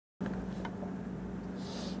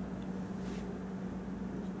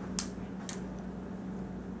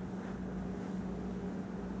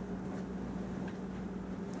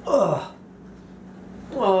Ugh.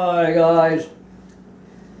 Alright guys, it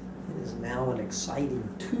is now an exciting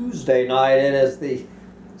Tuesday night. It is the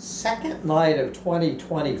second night of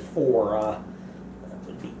 2024. That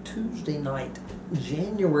would be Tuesday night,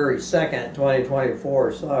 January 2nd,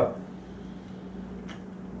 2024. So,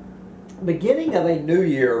 beginning of a new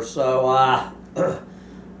year. So, I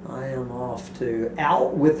am off to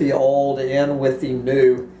out with the old, in with the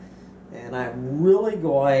new. And I'm really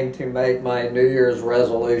going to make my New Year's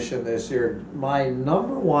resolution this year. My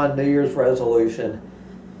number one New Year's resolution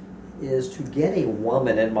is to get a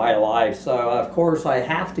woman in my life. So, of course, I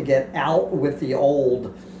have to get out with the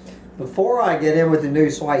old before I get in with the new.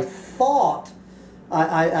 So I thought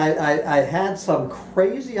I had some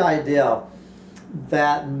crazy idea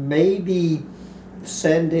that maybe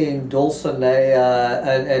sending Dulcinea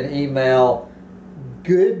an email,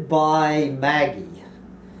 "Goodbye, Maggie."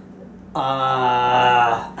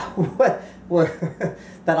 That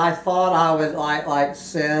I thought I would like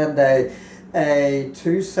send a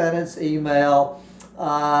 2-sentence email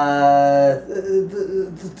to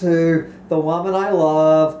the woman I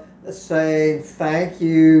love, saying thank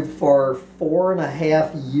you for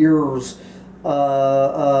 4.5 years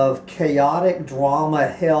of chaotic drama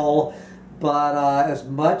hell, but as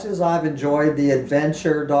much as I've enjoyed the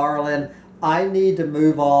adventure, darling, I need to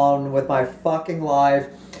move on with my fucking life.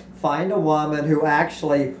 Find a woman who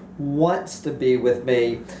actually wants to be with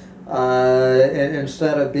me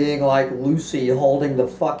instead of being like Lucy holding the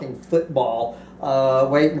fucking football,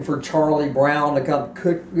 waiting for Charlie Brown to come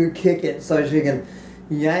kick it so she can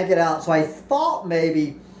yank it out. So I thought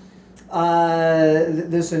maybe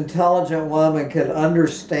this intelligent woman could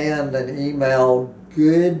understand an email,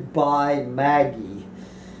 "Goodbye, Maggie."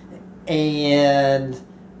 And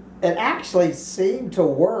it actually seemed to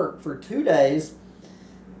work for 2 days.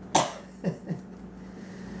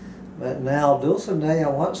 But now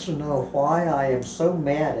Dulcinea wants to know why I am so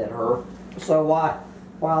mad at her. So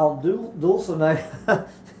while Dulcinea,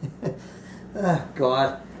 oh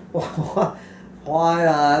God, why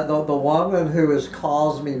the woman who has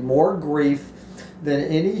caused me more grief than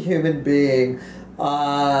any human being,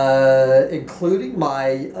 including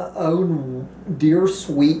my own dear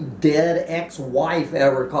sweet dead ex-wife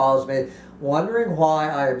ever caused me, wondering why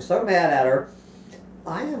I am so mad at her,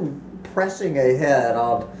 I am pressing ahead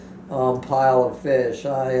on Pile of Fish.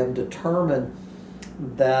 I am determined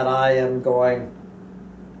that I am going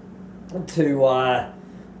to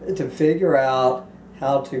figure out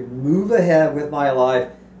how to move ahead with my life,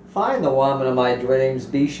 find the woman of my dreams,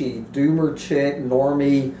 be she doomer, chick,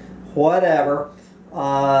 normie, whatever.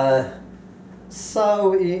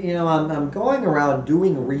 So, you know, I'm going around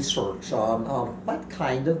doing research on what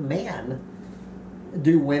kind of man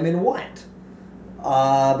do women want.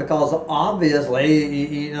 Because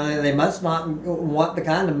obviously, you know, they must not want the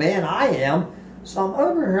kind of man I am. So I'm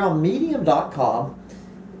over here on Medium.com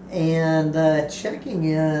and checking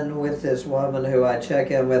in with this woman who I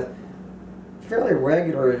check in with fairly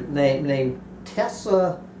regular, named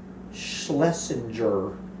Tessa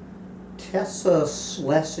Schlesinger. Tessa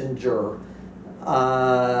Schlesinger.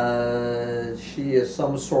 She is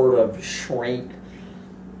some sort of shrink,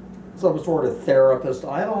 some sort of therapist.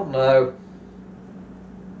 I don't know.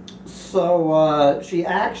 So she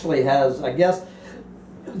actually has, I guess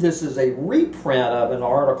this is a reprint of an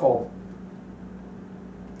article.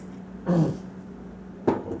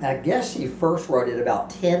 I guess she first wrote it about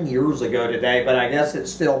 10 years ago today, but I guess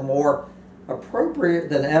it's still more appropriate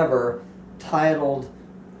than ever, titled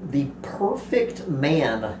 "The Perfect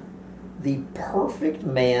Man." The perfect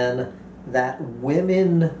man that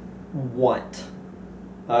women want.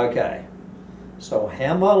 Okay, so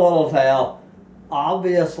Hambone Littletail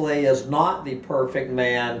obviously is not the perfect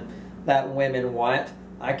man that women want.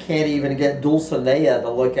 I can't even get Dulcinea to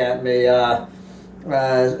look at me out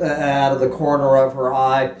of the corner of her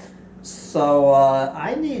eye. So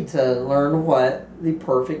I need to learn what the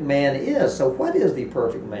perfect man is. So what is the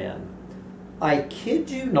perfect man? I kid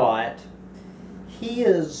you not, he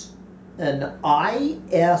is an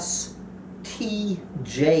ISTJ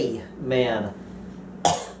man.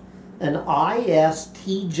 An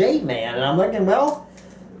ISTJ man. And I'm looking, well,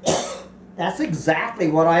 that's exactly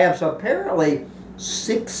what I am. So apparently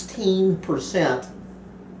 16%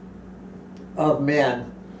 of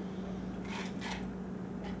men,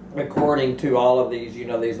 according to all of these, you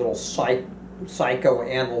know, these little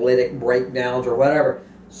psychoanalytic breakdowns or whatever,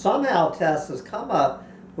 somehow Tess has come up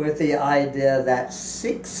with the idea that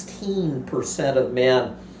 16% of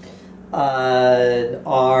men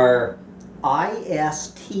are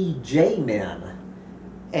ISTJ men,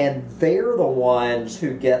 and they're the ones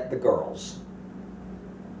who get the girls.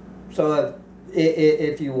 So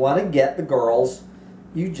if you want to get the girls,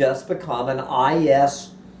 you just become an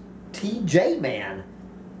ISTJ man.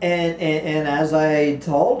 And as I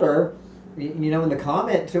told her, you know, in the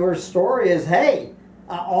comment to her story is, hey,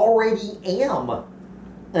 I already am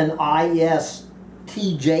an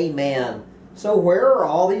ISTJ man. So where are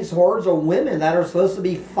all these hordes of women that are supposed to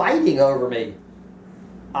be fighting over me?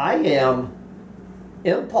 I am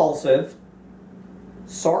impulsive,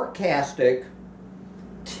 sarcastic,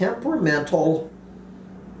 temperamental,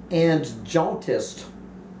 and jauntist.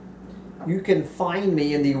 You can find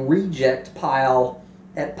me in the reject pile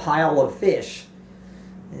at Pile of Fish.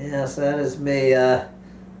 Yes, that is me.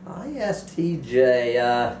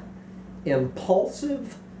 ISTJ,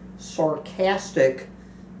 impulsive, sarcastic,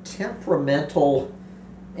 temperamental,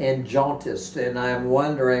 and jauntist. And I'm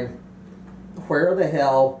wondering where the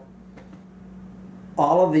hell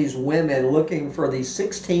all of these women looking for the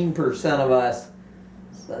 16% of us.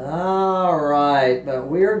 All right, but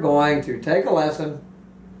we're going to take a lesson.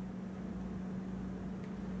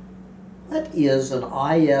 What is an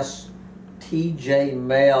ISTJ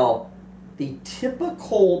male? The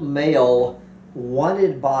typical male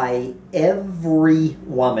wanted by every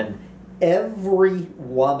woman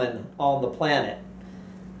on the planet,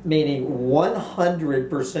 meaning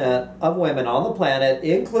 100% of women on the planet,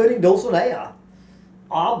 including Dulcinea,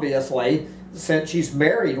 obviously, since she's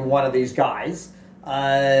married one of these guys.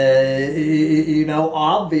 You know,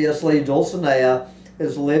 obviously Dulcinea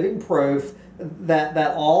is living proof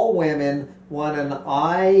that all women want an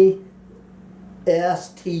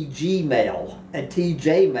ISTJ male, a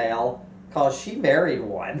TJ male, because she married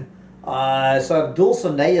one. So if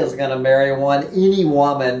Dulcinea is going to marry one, any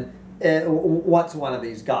woman wants one of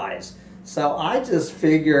these guys. So I just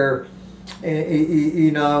figure,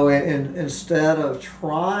 you know, instead of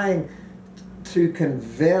trying to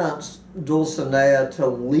convince Dulcinea to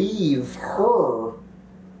leave her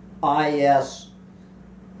ISTJ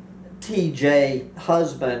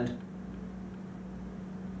husband,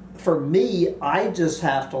 for me, I just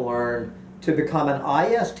have to learn to become an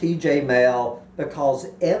ISTJ male, because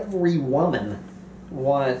every woman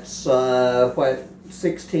wants what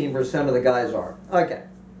 16% of the guys are. Okay.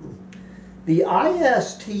 The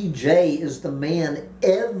ISTJ is the man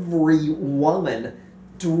every woman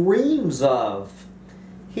dreams of.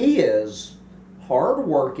 He is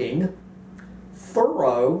hardworking,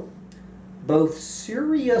 thorough, both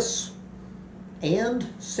serious and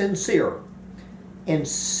sincere. And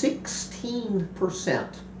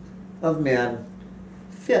 16% of men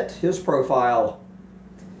fit his profile.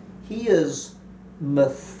 He is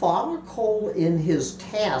methodical in his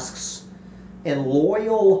tasks and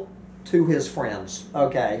loyal to his friends.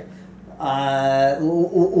 Okay.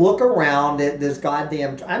 Look around at this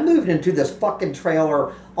goddamn... I moved into this fucking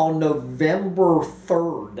trailer on November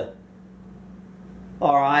 3rd.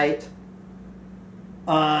 All right.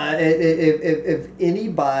 If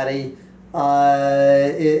anybody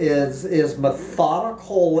is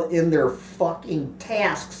methodical in their fucking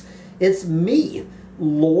tasks, it's me.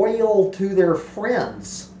 Loyal to their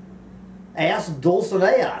friends. Ask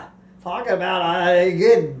Dulcinea. Talk about,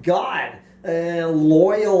 good God,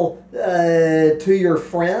 loyal to your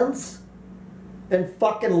friends, and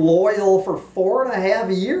fucking loyal for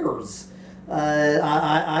 4.5 years.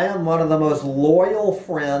 I am one of the most loyal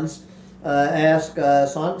friends. Ask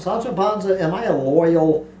Sancho Panza, am I a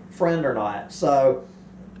loyal friend or not? So,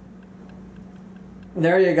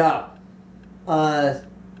 there you go.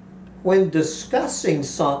 When discussing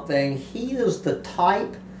something, he is the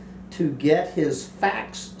type to get his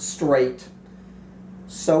facts straight.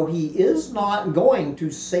 So he is not going to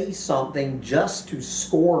say something just to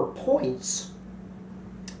score points.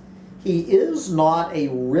 He is not a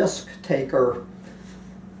risk taker.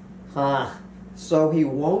 So he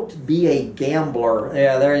won't be a gambler.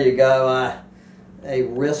 Yeah, there you go. A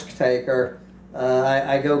risk taker.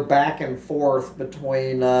 I go back and forth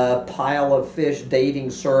between Pile of Fish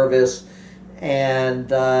dating service and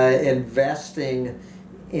investing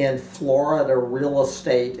in Florida real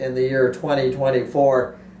estate in the year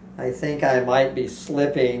 2024. I think I might be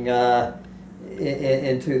slipping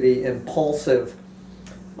into the impulsive.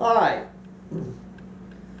 All right.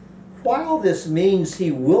 While this means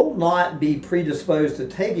he will not be predisposed to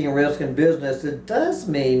taking risk in business, it does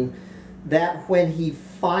mean that when he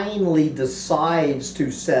finally decides to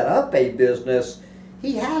set up a business,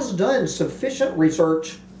 he has done sufficient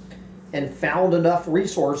research and found enough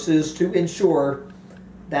resources to ensure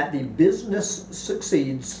that the business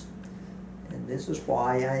succeeds. And this is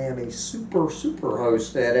why I am a super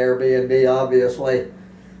host at Airbnb, obviously.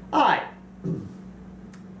 All right.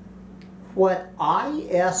 What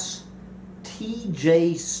ISTJ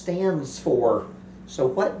TJ stands for? So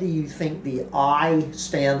what do you think the I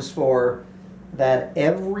stands for that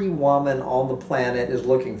every woman on the planet is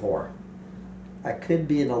looking for? I could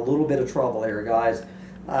be in a little bit of trouble here, guys.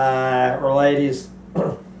 Or ladies,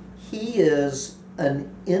 he is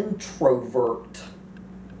an introvert.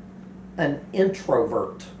 An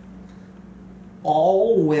introvert.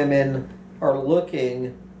 All women are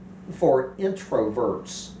looking for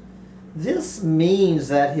introverts. This means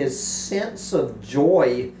that his sense of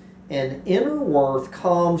joy and inner worth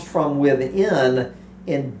comes from within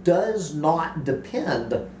and does not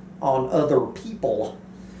depend on other people.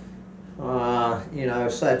 You know,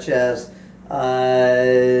 such as,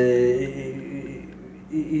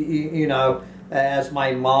 you know, as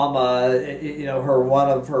my mama, you know, one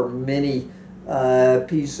of her many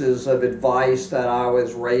pieces of advice that I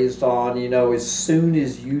was raised on, you know, as soon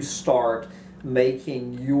as you start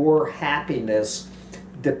making your happiness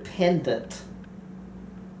dependent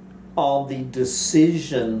on the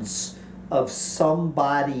decisions of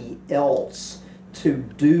somebody else to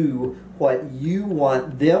do what you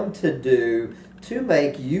want them to do to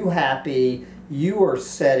make you happy, you are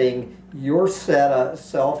setting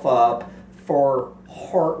yourself up for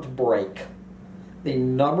heartbreak. The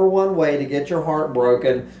number one way to get your heart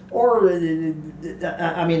broken, or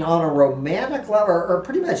I mean on a romantic level, or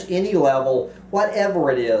pretty much any level,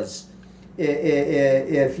 whatever it is,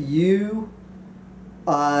 if you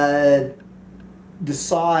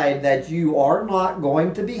decide that you are not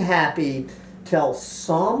going to be happy till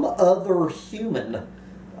some other human,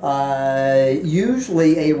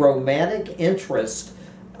 usually a romantic interest,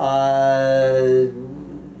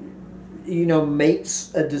 you know,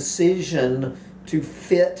 makes a decision to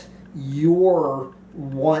fit your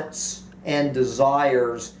wants and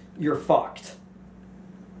desires, you're fucked.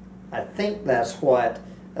 I think that's what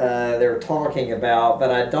they're talking about,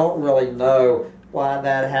 but I don't really know why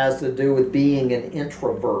that has to do with being an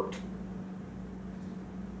introvert.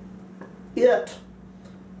 It,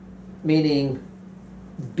 meaning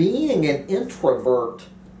being an introvert,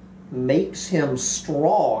 makes him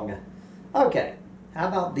strong. Okay, how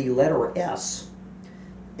about the letter S?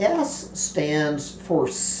 S stands for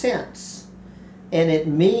sense, and it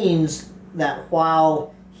means that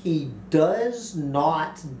while he does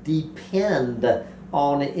not depend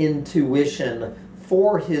on intuition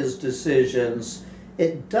for his decisions,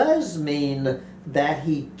 it does mean that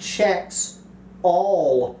he checks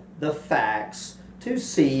all the facts to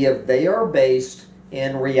see if they are based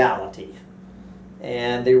in reality.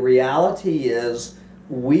 And the reality is,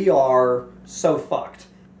 we are so fucked.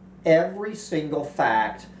 Every single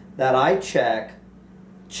fact that I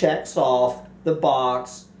checks off the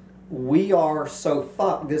box. We are so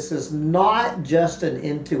fucked. This is not just an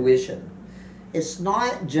intuition. It's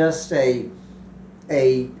not just an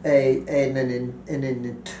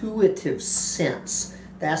intuitive sense.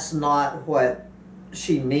 That's not what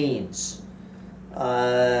she means.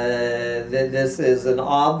 This is an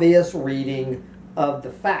obvious reading of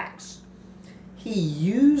the facts. He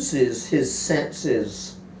uses his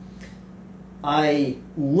senses.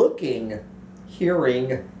 Looking,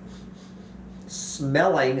 hearing,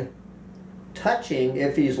 smelling, touching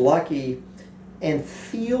if he's lucky, and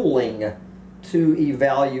feeling to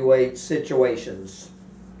evaluate situations.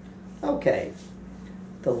 Okay,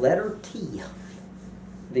 the letter T.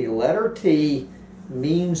 The letter T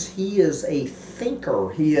means he is a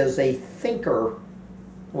thinker. He is a thinker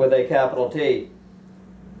with a capital T.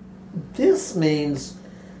 This means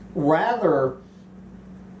rather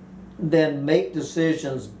than make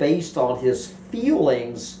decisions based on his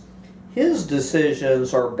feelings, his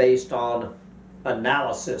decisions are based on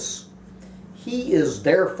analysis. He is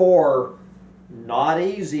therefore not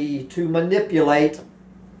easy to manipulate.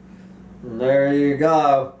 And there you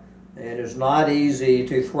go. It is not easy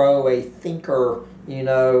to throw a thinker, you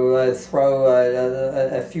know, throw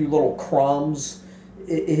a few little crumbs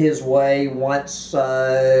his way once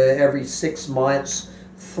every 6 months.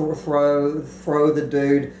 Throw the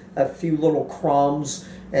dude a few little crumbs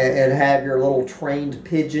and have your little trained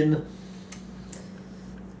pigeon.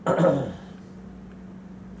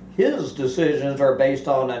 His decisions are based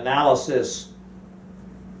on analysis.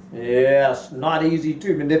 Yes, not easy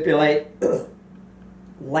to manipulate.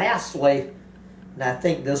 Lastly, and I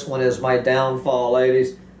think this one is my downfall,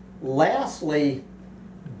 ladies. Lastly,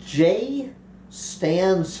 J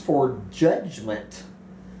stands for judgment.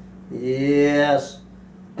 Yes.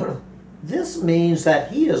 This means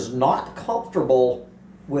that he is not comfortable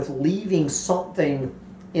with leaving something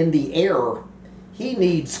in the air. He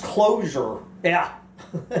needs closure. Yeah.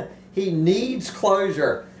 He needs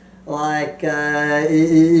closure. Like,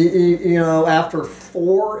 you know, after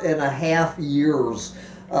 4.5 years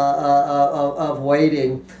of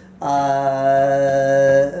waiting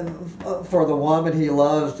for the woman he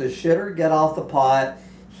loves to shit or get off the pot,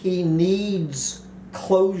 he needs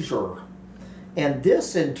closure. And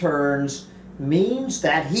this, in turn, means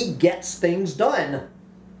that he gets things done.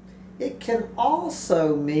 It can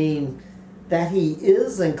also mean that he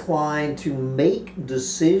is inclined to make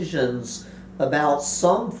decisions about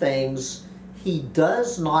some things he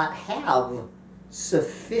does not have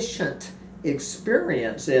sufficient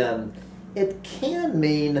experience in. It can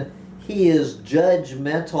mean he is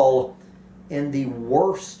judgmental in the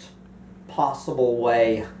worst possible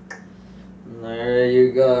way. There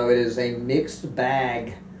you go. It is a mixed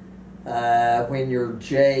bag when your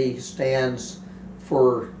J stands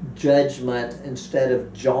for judgment instead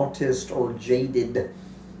of jauntist or jaded.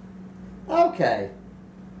 Okay.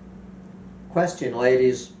 Question,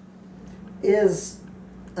 ladies. Is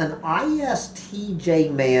an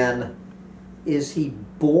ISTJ man, is he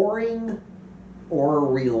boring or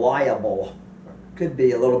reliable? Could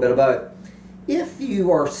be a little bit of both. If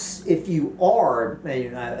you are,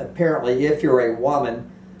 apparently if you're a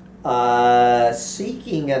woman,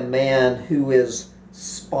 seeking a man who is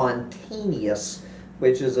spontaneous,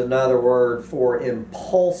 which is another word for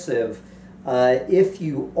impulsive, if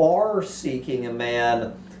you are seeking a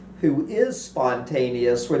man who is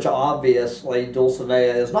spontaneous, which obviously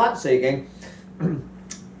Dulcinea is not seeking,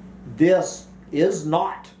 this is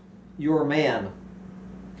not your man.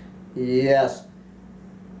 Yes.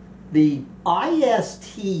 The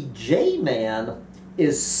ISTJ man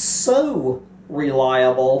is so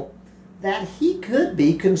reliable that he could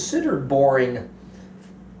be considered boring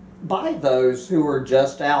by those who are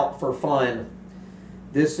just out for fun.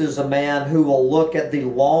 This is a man who will look at the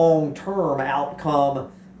long-term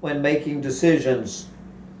outcome when making decisions.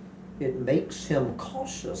 It makes him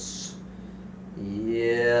cautious.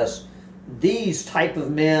 Yes. These type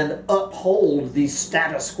of men uphold the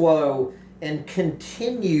status quo and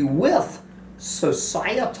continue with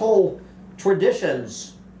societal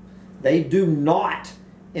traditions. They do not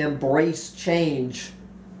embrace change.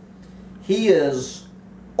 He is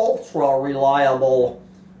ultra reliable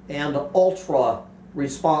and ultra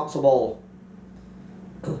responsible.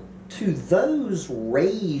 To those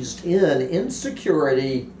raised in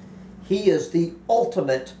insecurity, he is the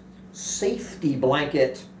ultimate safety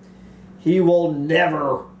blanket. He will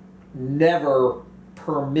never, never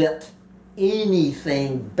permit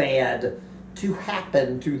anything bad to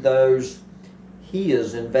happen to those he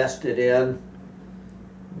is invested in.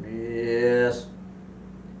 Yes.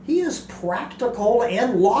 He is practical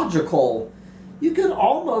and logical. You could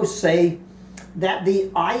almost say that the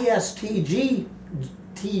ISTJ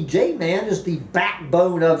man is the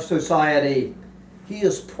backbone of society. He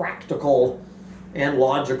is practical and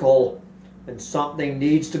logical. When something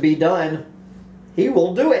needs to be done, he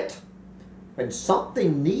will do it. When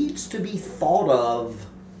something needs to be thought of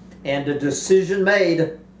and a decision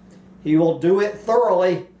made, he will do it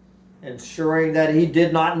thoroughly, ensuring that he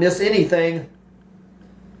did not miss anything.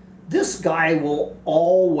 This guy will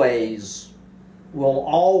always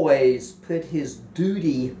put his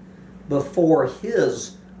duty before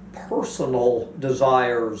his personal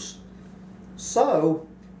desires. So,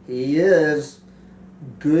 he is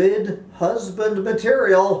good husband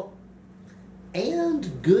material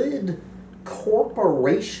and good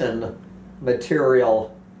corporation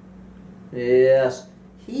material. Yes,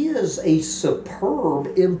 he is a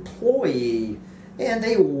superb employee and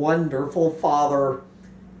a wonderful father.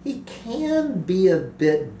 He can be a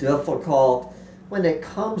bit difficult when it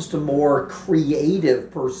comes to more creative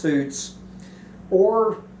pursuits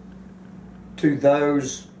or to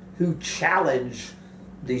those who challenge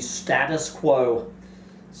the status quo.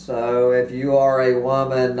 So if you are a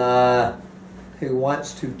woman who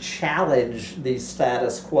wants to challenge the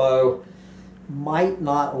status quo, might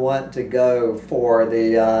not want to go for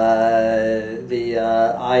the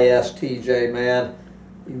ISTJ man.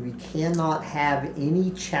 We cannot have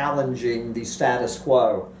any challenging the status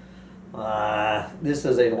quo. This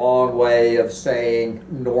is a long way of saying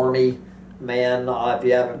normie man. If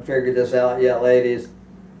you haven't figured this out yet, ladies,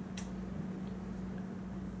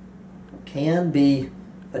 can be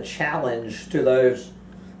a challenge to those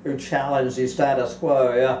who challenge the status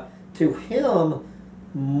quo. Yeah. To him,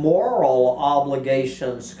 moral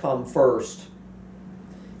obligations come first.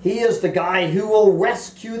 He is the guy who will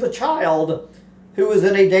rescue the child who is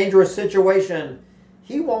in a dangerous situation.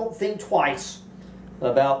 He won't think twice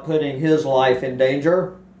about putting his life in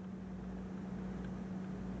danger.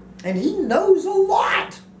 And he knows a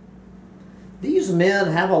lot. These men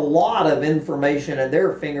have a lot of information at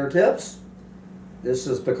their fingertips. This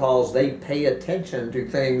is because they pay attention to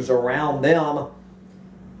things around them.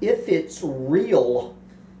 If it's real,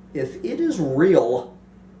 if it is real,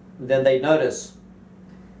 then they notice.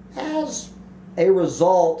 As a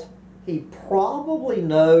result, he probably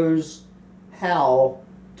knows how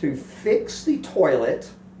to fix the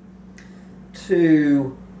toilet,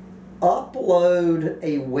 to upload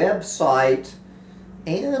a website,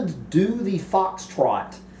 and do the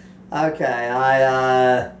foxtrot. Okay,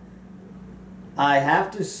 I have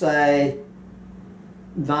to say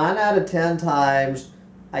 9 out of 10 times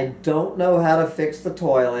I don't know how to fix the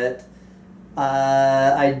toilet.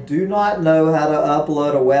 I do not know how to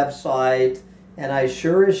upload a website, and I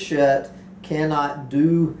sure as shit cannot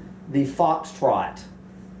do the foxtrot.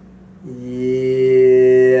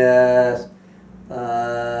 Yes.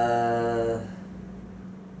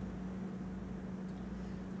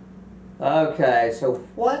 Okay, so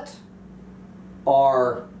what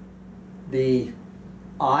are the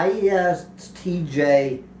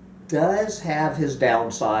ISTJ does have his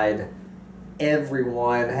downside.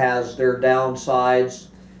 Everyone has their downsides.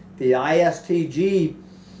 The ISTJ,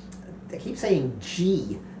 they keep saying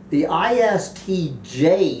G. The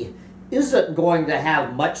ISTJ isn't going to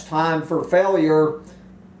have much time for failure.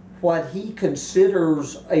 What he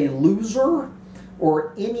considers a loser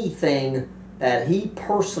or anything that he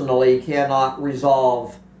personally cannot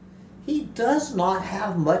resolve. He does not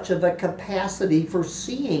have much of a capacity for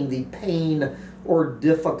seeing the pain or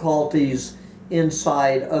difficulties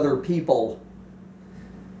inside other people.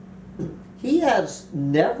 He has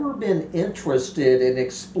never been interested in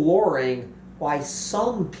exploring why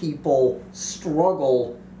some people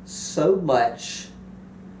struggle so much.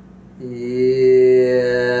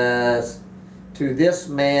 Yes. To this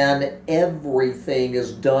man, everything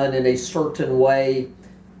is done in a certain way.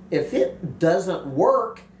 If it doesn't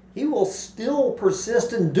work, he will still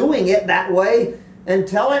persist in doing it that way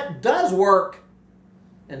until it does work.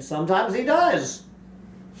 And sometimes he does.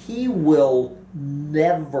 He will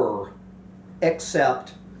never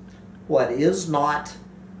accept what is not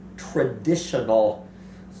traditional.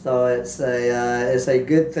 So it's a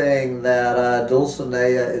good thing that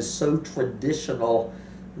Dulcinea is so traditional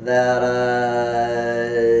that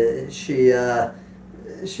she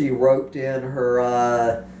roped in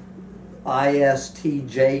her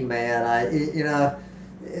ISTJ man.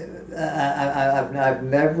 I've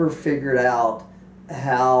never figured out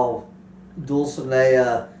how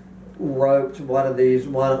Dulcinea roped one of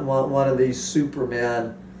these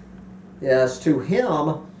supermen. Yes, to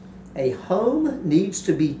him, a home needs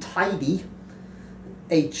to be tidy,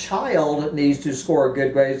 a child needs to score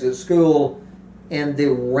good grades at school, and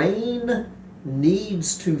the rain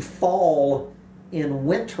needs to fall in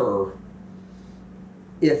winter.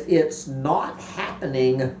 If it's not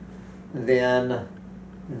happening, then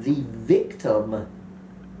the victim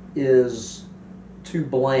is to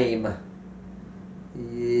blame.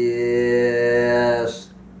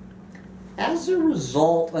 Yes. As a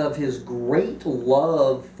result of his great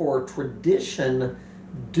love for tradition,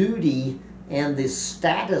 duty, and the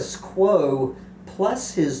status quo,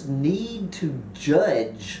 plus his need to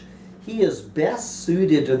judge, he is best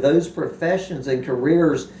suited to those professions and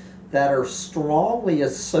careers that are strongly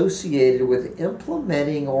associated with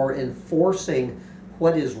implementing or enforcing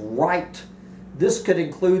what is right. This could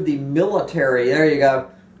include the military. There you go.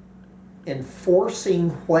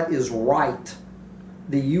 Enforcing what is right.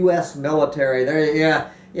 The U.S. military. There, yeah.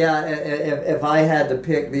 If I had to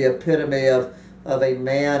pick the epitome of a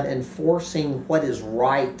man enforcing what is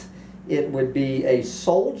right, it would be a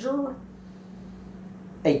soldier,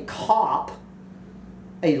 a cop,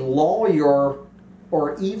 a lawyer,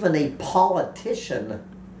 or even a politician.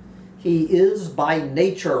 He is by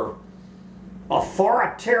nature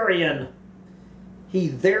authoritarian. He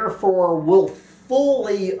therefore will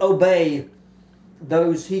fully obey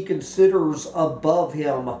those he considers above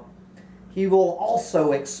him. He will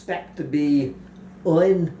also expect to be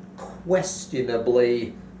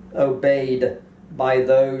unquestionably obeyed by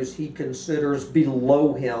those he considers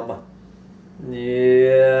below him.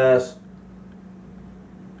 Yes.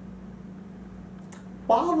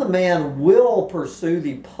 While the man will pursue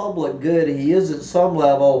the public good, he is at some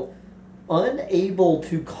level unable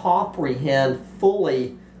to comprehend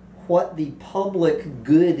fully what the public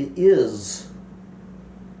good is.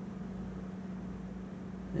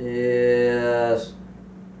 Yes.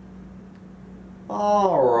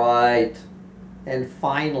 All right. And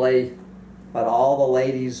finally, what all the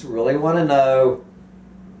ladies really want to know,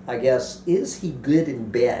 I guess, is he good in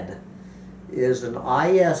bed? Is an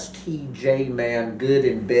ISTJ man good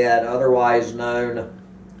in bed, otherwise known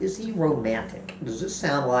Is he romantic? Does this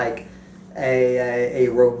sound like a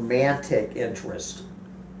romantic interest?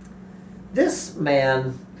 This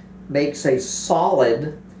man makes a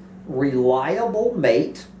solid, reliable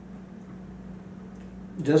mate,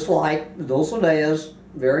 just like Dulcinea's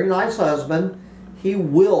very nice husband. He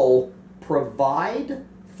will provide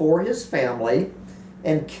for his family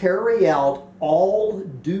and carry out all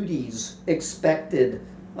duties expected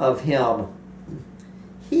of him.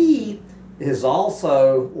 He is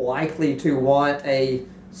also likely to want a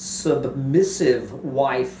submissive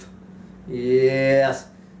wife. Yes,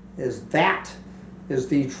 that is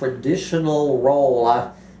the traditional role.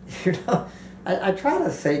 I try to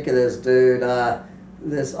think of this dude,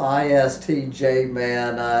 this ISTJ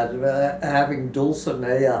man, having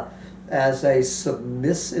Dulcinea as a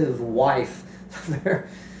submissive wife. there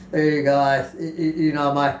you go.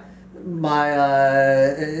 My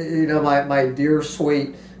dear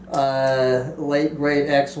sweet late great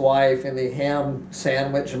ex-wife in the ham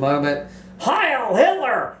sandwich moment. Heil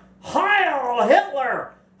Hitler! Heil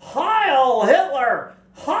Hitler! Heil Hitler!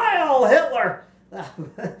 Heil Hitler!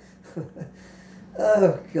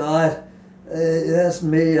 Oh God, that's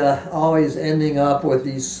me always ending up with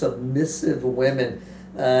these submissive women.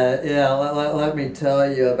 Let me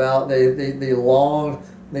tell you about the long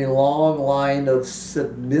line of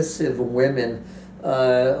submissive women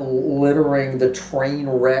littering the train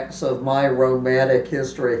wrecks of my romantic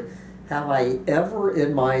history. Have I ever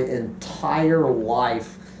in my entire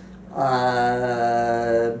life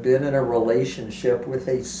been in a relationship with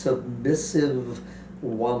a submissive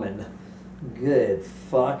woman? Good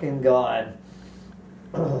fucking God.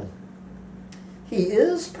 He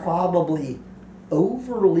is probably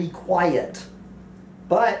overly quiet,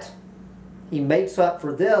 but he makes up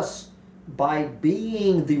for this by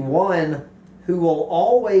being the one who will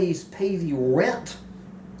always pay the rent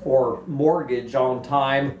or mortgage on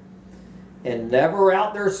time and never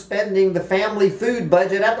out there spending the family food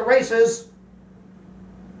budget at the races.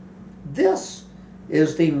 This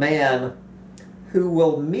is the man who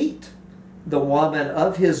will meet the woman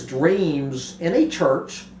of his dreams in a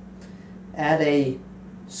church, at a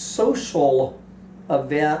social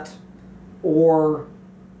event, or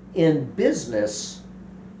in business.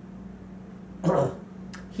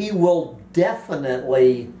 He will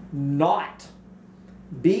definitely not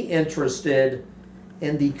be interested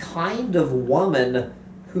in the kind of woman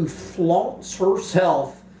who flaunts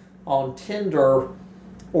herself on Tinder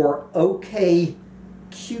or OkCupid.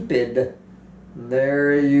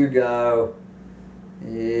 There you go.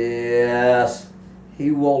 Yes,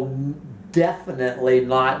 he will definitely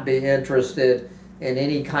not be interested in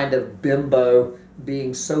any kind of bimbo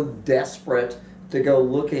being so desperate to go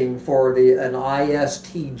looking for an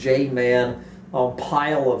ISTJ man on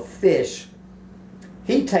Pile of Fish.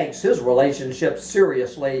 He takes his relationship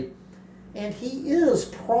seriously, and he is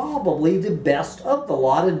probably the best of the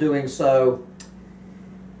lot in doing so.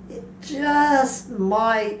 It just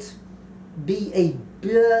might be a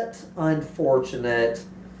bit unfortunate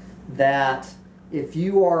that if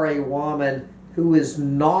you are a woman who is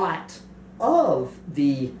not of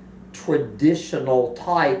the traditional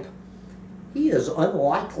type, he is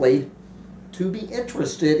unlikely to be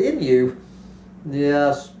interested in you.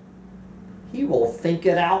 Yes, he will think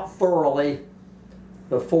it out thoroughly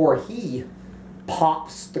before he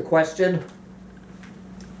pops the question.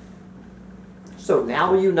 So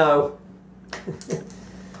now you know.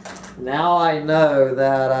 Now I know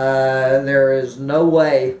that there is no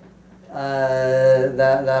way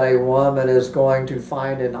that a woman is going to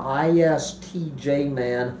find an ISTJ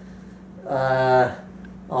man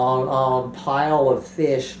on Pile of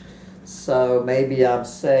Fish. So maybe I'm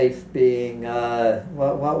safe being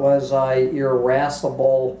what was I,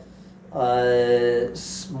 irascible,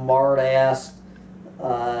 smart ass,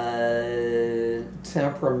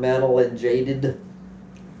 temperamental and jaded.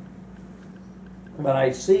 But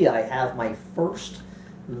I see I have my first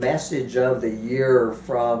message of the year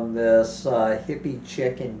from this hippie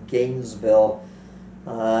chick in Gainesville,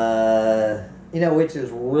 which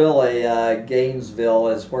is really Gainesville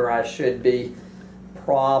is where I should be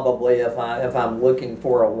probably if I'm looking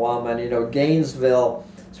for a woman. Gainesville,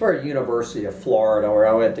 it's where University of Florida, where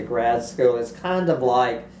I went to grad school. It's kind of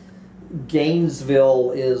like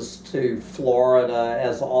Gainesville is to Florida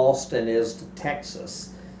as Austin is to Texas.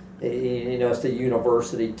 It's the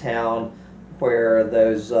university town where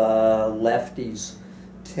those lefties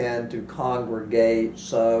tend to congregate.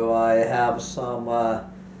 So I have some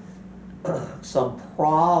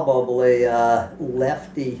probably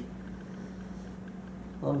lefty,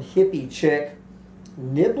 hippie chick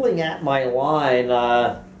nibbling at my line.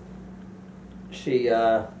 She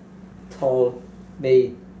told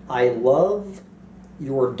me I love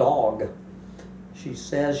your dog. She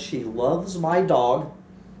says she loves my dog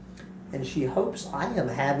and she hopes I am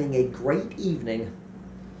having a great evening.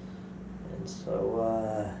 And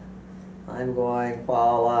so I'm going,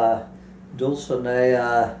 while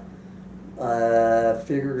Dulcinea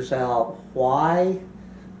figures out why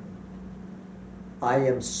I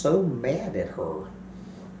am so mad at her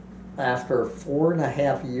after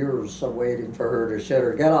 4.5 years of waiting for her to shut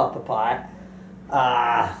her get off the pie.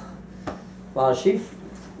 While she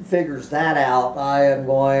figures that out, I am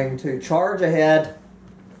going to charge ahead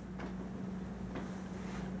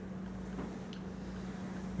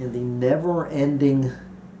in the never-ending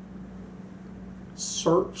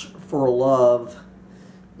search for love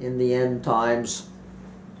in the end times.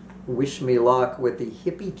 Wish me luck with the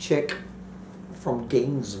hippie chick from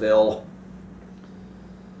Gainesville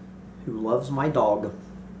who loves my dog.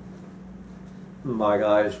 Bye,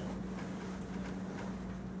 guys.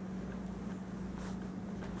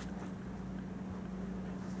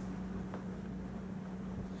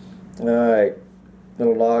 Alright,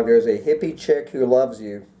 little dog, there's a hippie chick who loves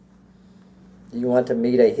you. Do you want to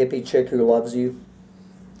meet a hippie chick who loves you?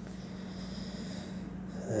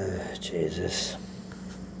 Jesus.